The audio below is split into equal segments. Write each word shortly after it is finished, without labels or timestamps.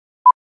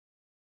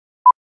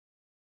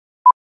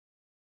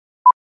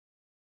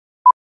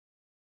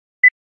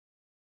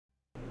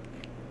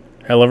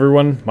Hello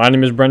everyone, my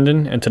name is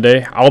Brenndan, and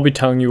today I'll be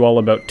telling you all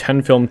about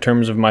 10 film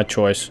terms of my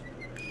choice.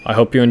 I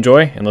hope you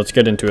enjoy, and let's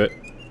get into it.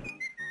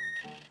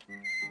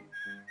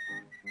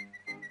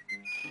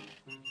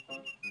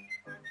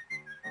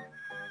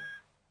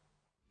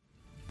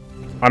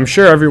 I'm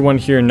sure everyone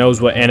here knows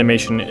what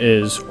animation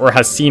is, or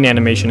has seen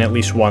animation at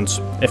least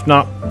once. If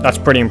not, that's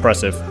pretty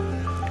impressive.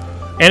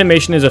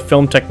 Animation is a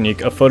film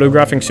technique of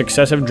photographing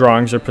successive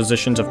drawings or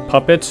positions of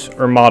puppets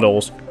or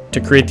models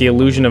to create the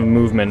illusion of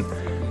movement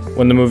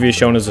when the movie is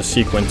shown as a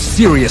sequence.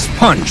 Serious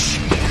punch!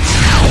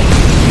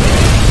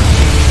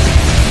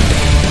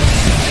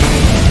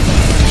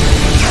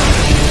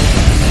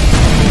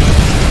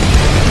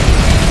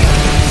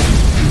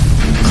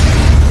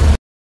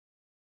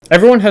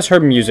 Everyone has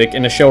heard music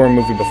in a show or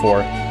movie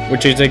before,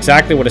 which is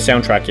exactly what a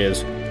soundtrack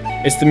is.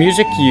 It's the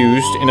music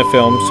used in a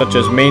film, such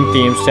as main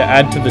themes, to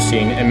add to the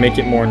scene and make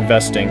it more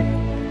investing.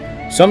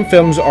 Some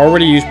films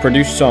already use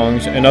produced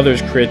songs, and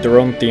others create their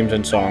own themes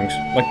and songs,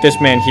 like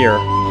this man here,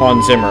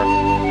 Hans Zimmer,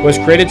 who has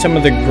created some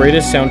of the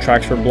greatest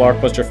soundtracks for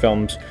blockbuster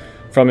films,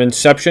 from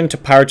Inception to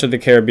Pirates of the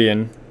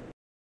Caribbean.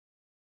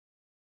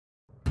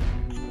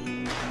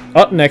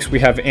 Up next we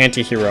have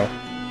Anti-Hero.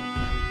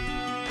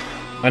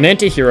 An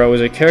anti-hero is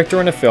a character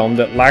in a film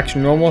that lacks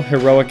normal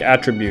heroic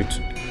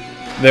attributes.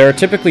 They are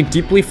typically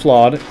deeply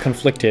flawed,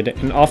 conflicted,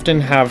 and often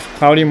have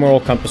cloudy moral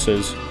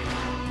compasses.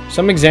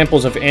 Some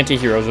examples of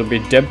anti-heroes would be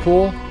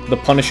Deadpool, The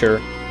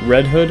Punisher,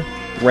 Red Hood,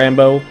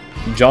 Rambo,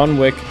 John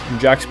Wick,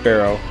 Jack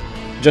Sparrow,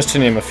 just to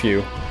name a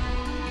few.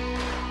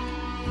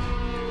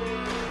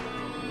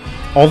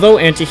 Although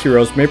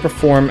anti-heroes may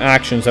perform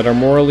actions that are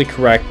morally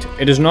correct,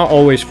 it is not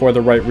always for the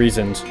right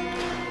reasons,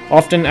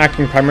 often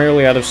acting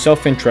primarily out of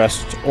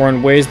self-interest or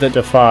in ways that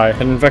defy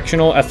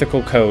conventional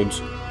ethical codes.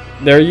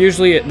 They are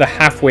usually at the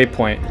halfway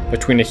point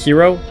between a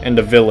hero and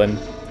a villain.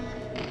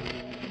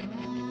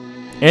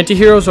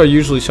 Anti-heroes are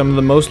usually some of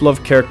the most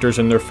loved characters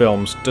in their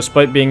films,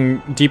 despite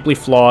being deeply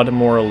flawed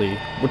morally,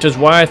 which is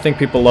why I think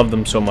people love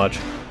them so much.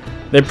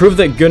 They prove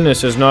that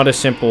goodness is not as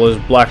simple as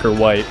black or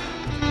white.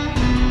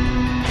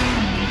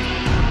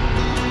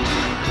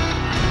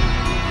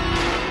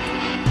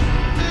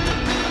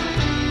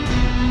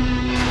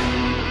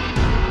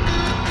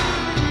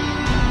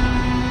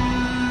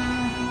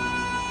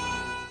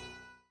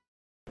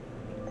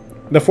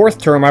 The fourth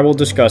term I will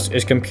discuss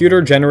is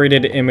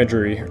computer-generated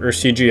imagery, or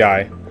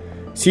CGI.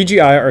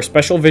 CGI are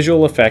special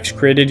visual effects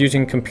created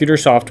using computer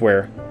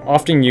software,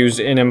 often used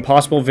in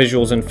impossible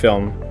visuals in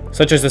film,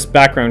 such as this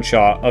background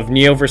shot of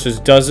Neo versus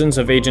dozens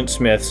of Agent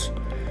Smiths.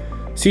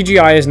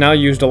 CGI is now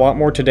used a lot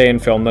more today in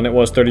film than it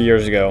was 30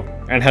 years ago,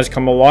 and has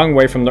come a long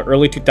way from the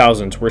early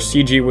 2000s where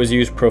CG was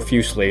used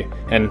profusely,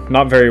 and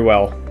not very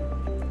well.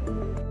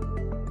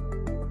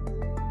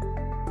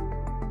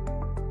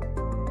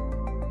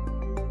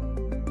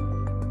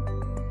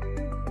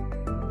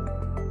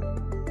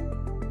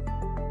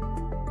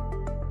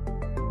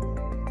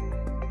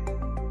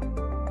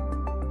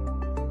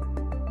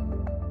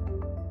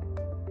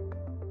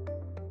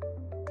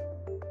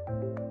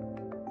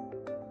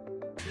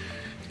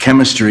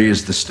 Chemistry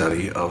is the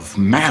study of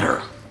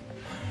matter,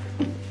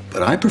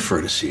 but I prefer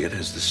to see it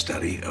as the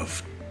study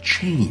of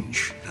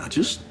change. Now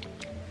just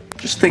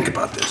think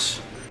about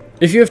this.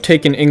 If you have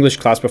taken English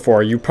class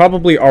before, you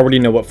probably already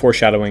know what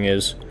foreshadowing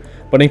is,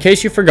 but in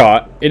case you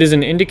forgot, it is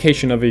an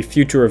indication of a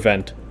future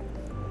event,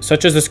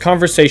 such as this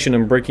conversation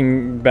in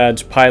Breaking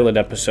Bad's pilot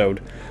episode,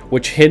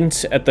 which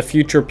hints at the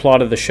future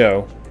plot of the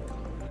show.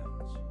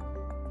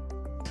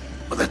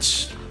 Well,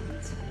 that's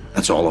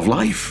all of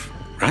life,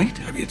 right?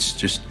 I mean,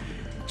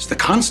 it's the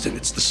constant,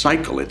 it's the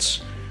cycle,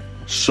 it's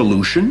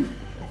solution,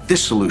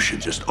 dissolution,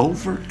 just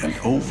over and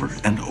over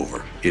and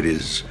over. It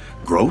is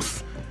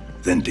growth,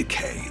 then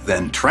decay,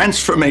 then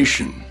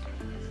transformation.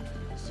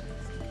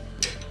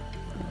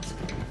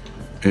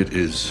 It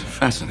is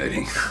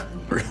fascinating,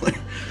 really.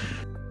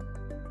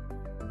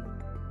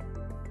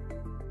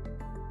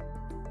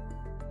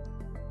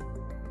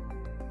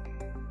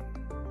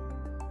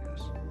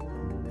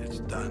 It's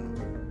done.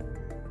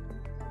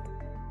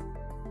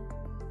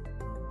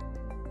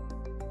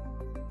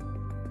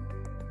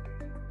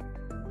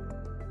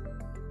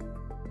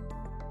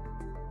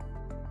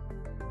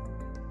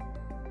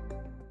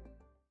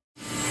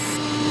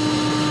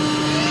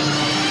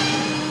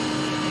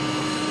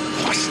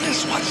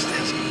 Watch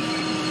this.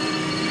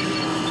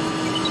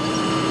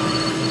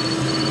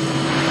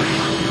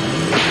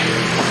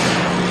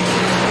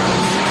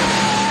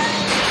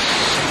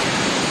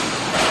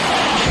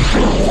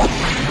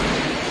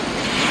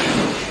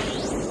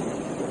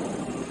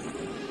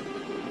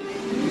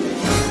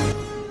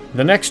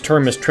 The next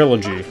term is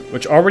trilogy,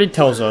 which already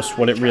tells us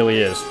what it really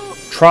is.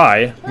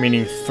 Tri,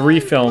 meaning 3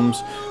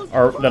 films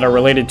that are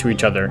related to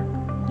each other,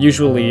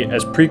 usually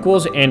as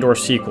prequels and or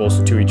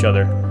sequels to each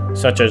other,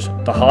 such as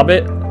The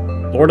Hobbit,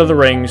 Lord of the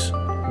Rings,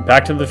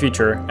 Back to the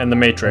Future, and The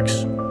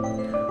Matrix.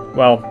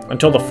 Well,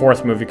 until the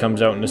 4th movie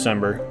comes out in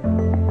December.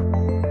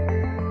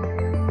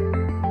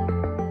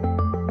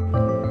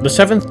 The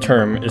 7th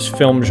term is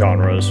film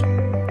genres.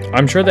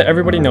 I'm sure that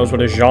everybody knows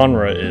what a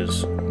genre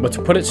is, but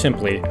to put it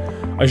simply,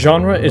 A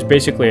genre is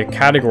basically a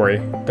category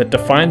that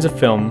defines a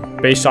film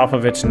based off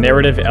of its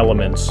narrative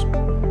elements.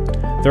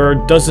 There are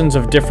dozens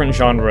of different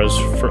genres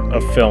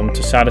of film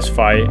to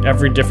satisfy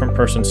every different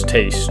person's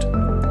taste.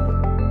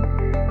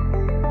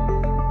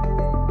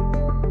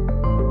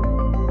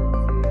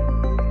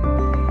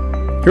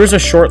 Here's a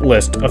short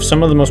list of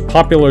some of the most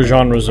popular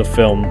genres of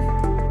film.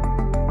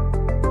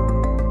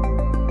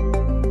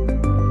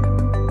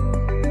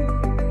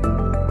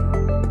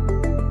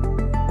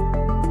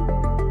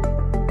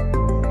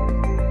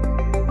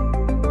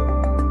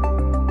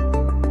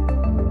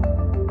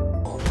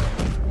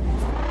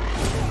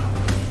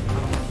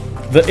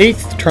 The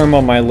 8th term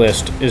on my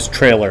list is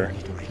trailer.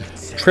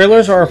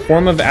 Trailers are a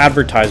form of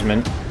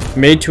advertisement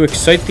made to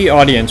excite the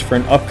audience for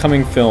an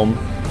upcoming film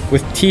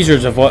with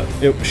teasers of what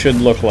it should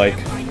look like.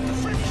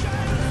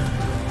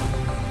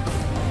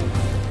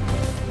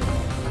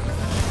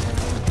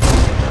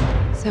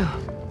 So,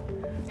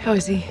 how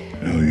is he?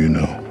 Well, you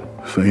know,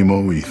 same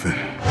old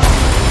Ethan.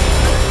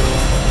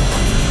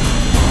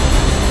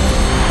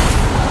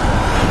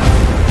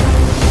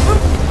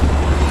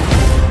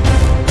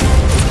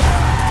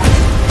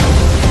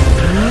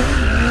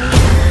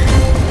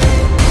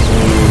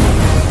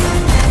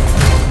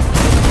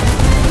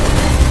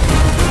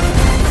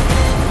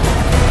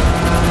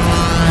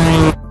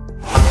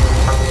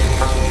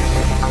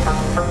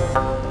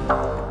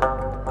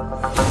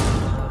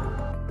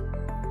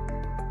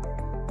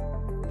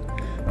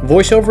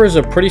 Voiceover is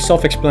a pretty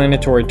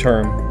self-explanatory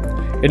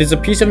term. It is a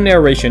piece of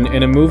narration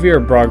in a movie or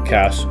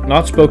broadcast,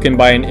 not spoken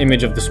by an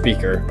image of the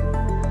speaker.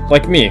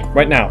 Like me,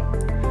 right now.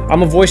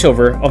 I'm a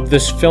voiceover of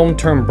this film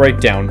term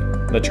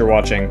breakdown that you're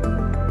watching.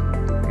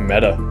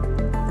 Meta.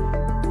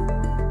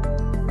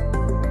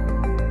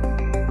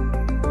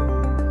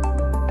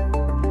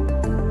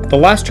 The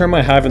last term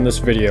I have in this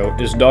video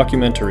is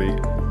documentary.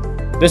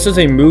 This is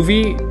a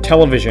movie,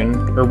 television,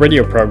 or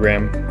radio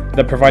program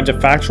that provides a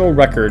factual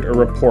record or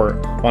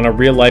report on a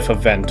real-life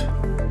event.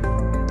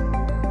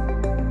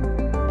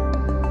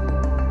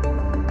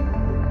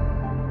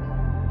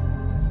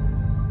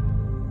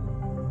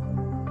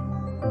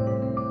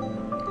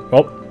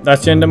 Well,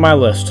 that's the end of my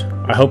list.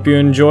 I hope you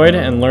enjoyed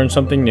and learned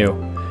something new.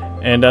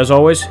 And as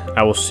always,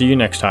 I will see you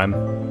next time.